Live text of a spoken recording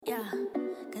Yeah,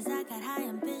 cause I got high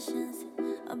ambitions,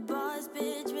 a boss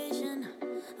bitch vision.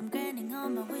 I'm granting all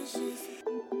my wishes.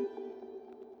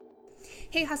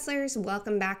 Hey hustlers,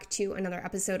 welcome back to another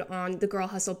episode on the Girl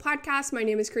Hustle podcast. My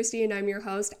name is Christy and I'm your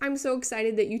host. I'm so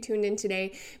excited that you tuned in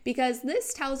today because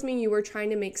this tells me you are trying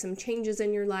to make some changes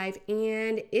in your life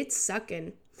and it's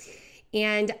sucking.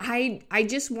 And I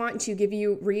just want to give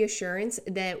you reassurance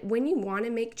that when you want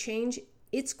to make change,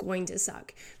 it's going to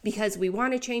suck because we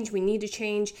want to change, we need to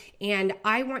change, and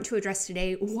I want to address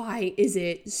today, why is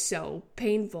it so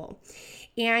painful?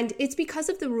 And it's because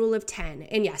of the rule of 10.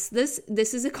 And yes, this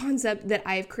is a concept that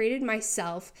I've created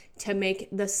myself to make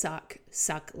the suck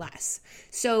less.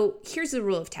 So here's the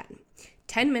rule of 10.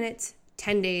 10 minutes,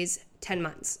 10 days, 10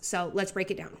 months. So let's break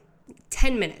it down.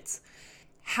 10 minutes.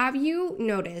 Have you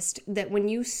noticed that when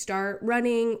you start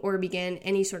running or begin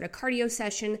any sort of cardio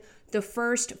session, the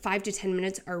first 5 to 10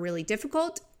 minutes are really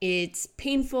difficult, it's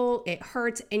painful, it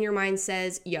hurts, and your mind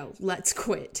says, yo, let's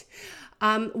quit.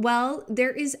 Well,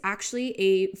 there is actually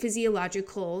a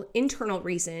physiological internal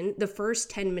reason the first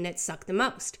 10 minutes suck the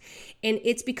most. And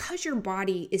it's because your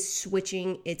body is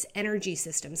switching its energy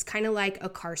systems, kind of like a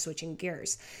car switching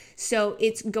gears. So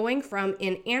it's going from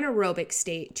an anaerobic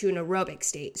state to an aerobic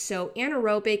state. So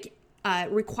anaerobic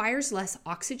requires less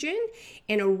oxygen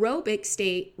and aerobic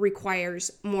state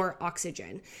requires more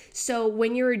oxygen. So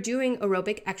when you're doing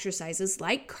aerobic exercises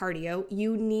like cardio,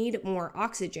 you need more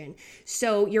oxygen.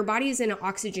 So your body is in an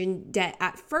oxygen debt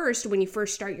at first when you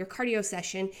first start your cardio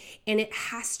session, and it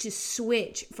has to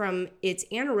switch from its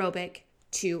anaerobic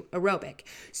to aerobic.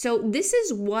 So this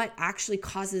is what actually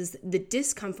causes the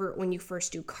discomfort when you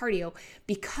first do cardio,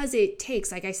 because it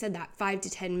takes, like I said, that 5 to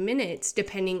 10 minutes,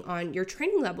 depending on your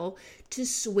training level, to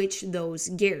switch those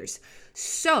gears.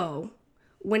 So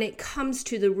when it comes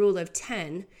to the rule of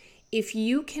 10, if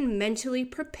you can mentally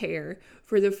prepare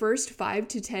for the first 5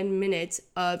 to 10 minutes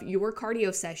of your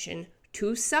cardio session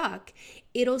to suck,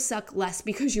 it'll suck less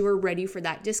because you are ready for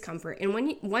that discomfort.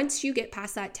 And once you get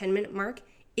past that 10-minute mark,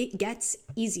 it gets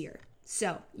easier.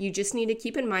 So you just need to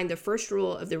keep in mind the first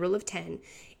rule of the rule of 10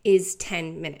 is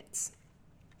 10 minutes.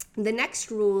 The next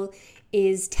rule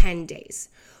is 10 days.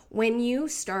 When you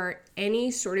start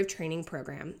any sort of training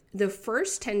program, the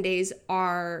first 10 days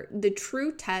are the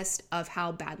true test of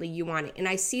how badly you want it. And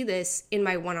I see this in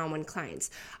my one-on-one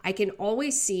clients. I can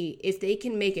always see if they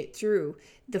can make it through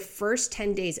the first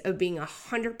 10 days of being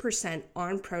 100%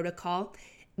 on protocol,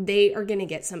 they are going to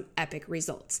get some epic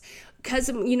results.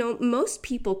 Because, most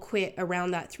people quit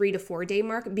around that 3 to 4 day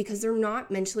mark because they're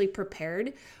not mentally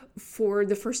prepared for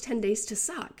the first 10 days to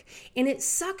suck. And it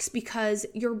sucks because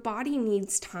your body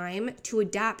needs time to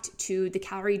adapt to the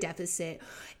calorie deficit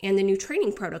and the new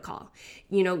training protocol.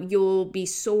 You'll be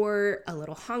sore, a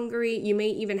little hungry. You may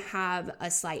even have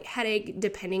a slight headache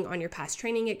depending on your past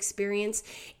training experience.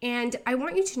 And I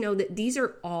want you to know that these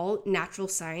are all natural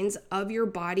signs of your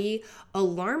body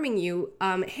alarming you.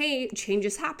 Hey, change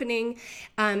is happening.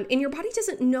 And your body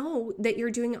doesn't know that you're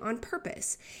doing it on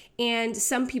purpose. And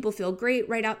some people feel great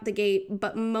right out the gate,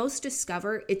 but most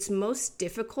discover it's most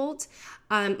difficult,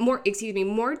 more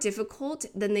difficult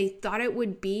than they thought it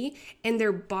would be. And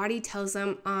their body tells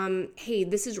them, hey,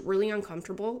 this is really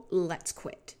uncomfortable. Let's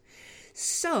quit.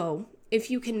 So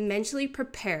if you can mentally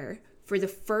prepare for the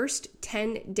first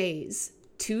 10 days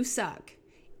to suck,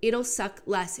 it'll suck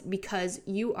less because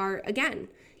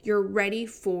you're ready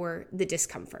for the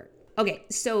discomfort. Okay,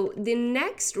 so the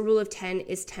next rule of 10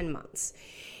 is 10 months.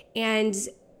 And,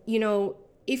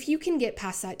 if you can get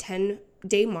past that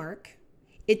 10-day mark,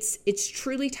 it's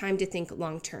truly time to think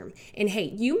long-term. And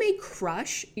hey, you may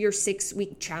crush your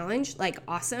 6-week challenge, like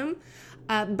awesome,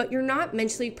 but you're not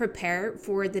mentally prepared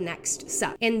for the next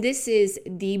suck. And this is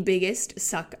the biggest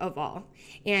suck of all.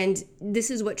 And this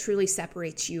is what truly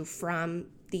separates you from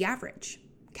the average,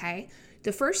 okay?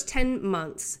 The first 10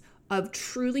 months of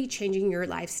truly changing your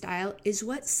lifestyle is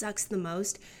what sucks the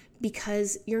most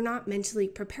because you're not mentally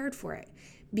prepared for it.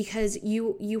 Because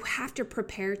you have to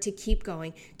prepare to keep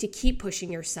going, to keep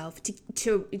pushing yourself,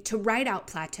 to ride out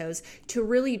plateaus, to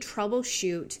really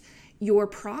troubleshoot your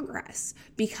progress,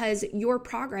 because your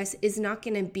progress is not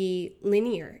going to be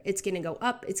linear. It's going to go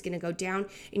up, it's going to go down,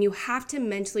 and you have to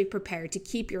mentally prepare to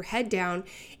keep your head down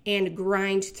and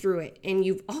grind through it. And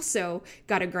you've also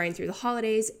got to grind through the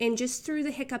holidays and just through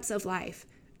the hiccups of life,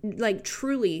 like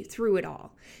truly through it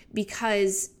all,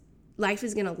 because life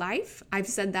is going to life. I've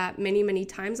said that many, many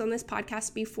times on this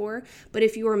podcast before, but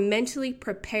if you are mentally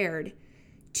prepared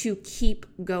to keep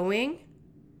going,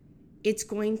 it's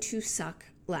going to suck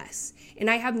less. And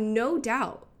I have no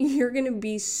doubt you're going to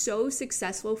be so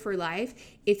successful for life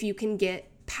if you can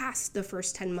get past the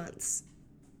first 10 months.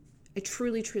 I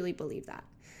truly, truly believe that.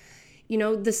 You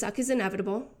know, the suck is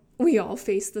inevitable. We all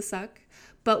face the suck.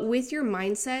 But with your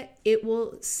mindset, it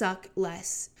will suck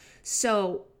less.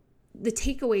 So the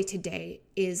takeaway today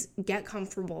is get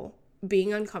comfortable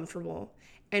being uncomfortable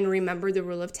and remember the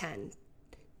rule of 10.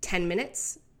 10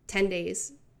 minutes, 10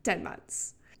 days, 10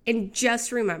 months. And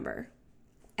just remember,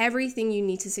 everything you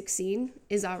need to succeed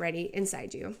is already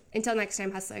inside you. Until next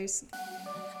time, hustlers.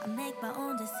 I make my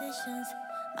own decisions,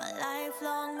 my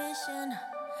lifelong mission,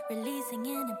 releasing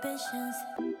inhibitions.